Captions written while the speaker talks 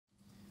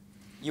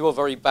You are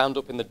very bound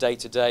up in the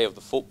day-to-day of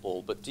the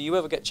football, but do you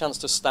ever get a chance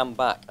to stand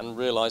back and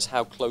realise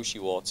how close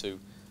you are to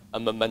a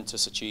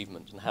momentous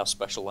achievement and how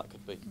special that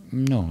could be?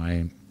 No,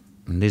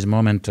 in this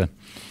moment,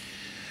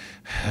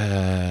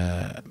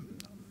 I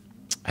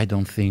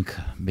don't think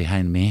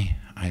behind me.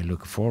 I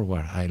look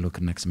forward. I look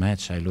next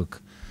match. I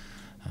look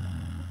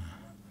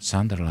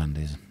Sunderland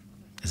is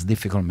a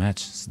difficult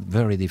match. It's a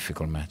very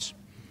difficult match.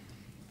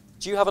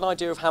 Do you have an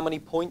idea of how many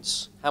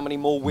points, how many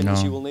more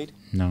wins you will need?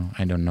 No,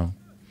 I don't know.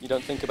 You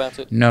don't think about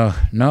it? No,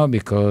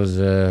 because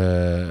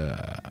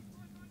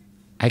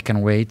I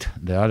can wait.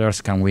 The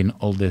others can win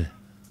all the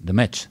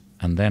match,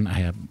 and then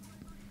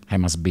I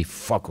must be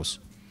focused.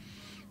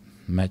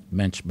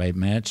 Match by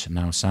match.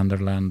 Now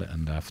Sunderland,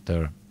 and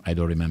after I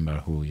don't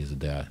remember who is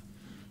the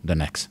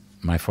next.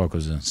 My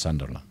focus is on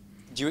Sunderland.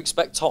 Do you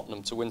expect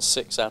Tottenham to win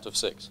 6 out of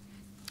 6?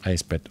 I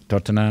expect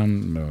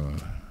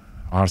Tottenham,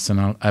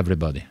 Arsenal,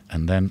 everybody,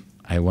 and then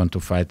I want to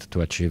fight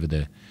to achieve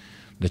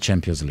the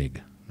Champions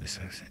League.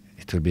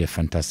 It will be a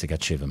fantastic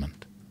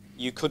achievement.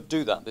 You could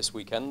do that this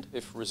weekend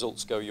if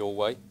results go your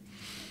way?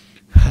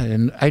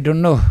 And I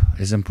don't know.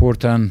 It's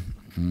important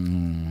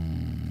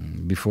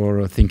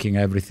before thinking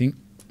everything,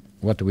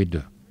 what we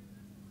do.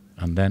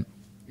 And then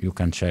you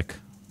can check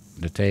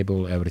the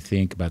table,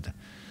 everything, but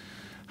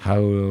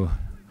how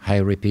I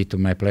repeat to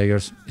my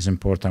players, it's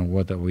important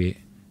what we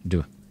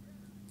do.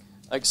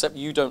 Except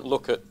you don't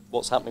look at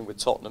what's happening with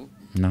Tottenham.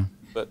 No.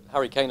 But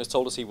Harry Kane has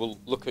told us he will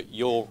look at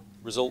your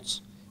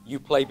results. You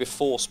play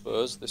before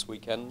Spurs this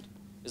weekend.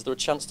 Is there a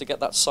chance to get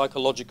that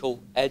psychological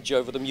edge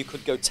over them? You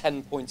could go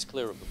 10 points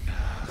clear of them.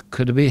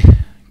 Could be.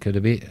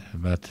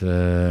 But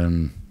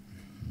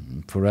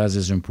for us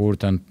it's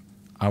important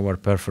our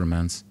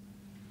performance.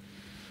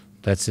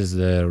 That is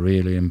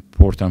really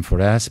important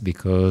for us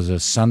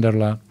because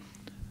Sunderland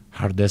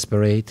are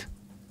desperate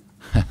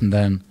and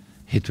then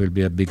it will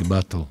be a big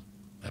battle.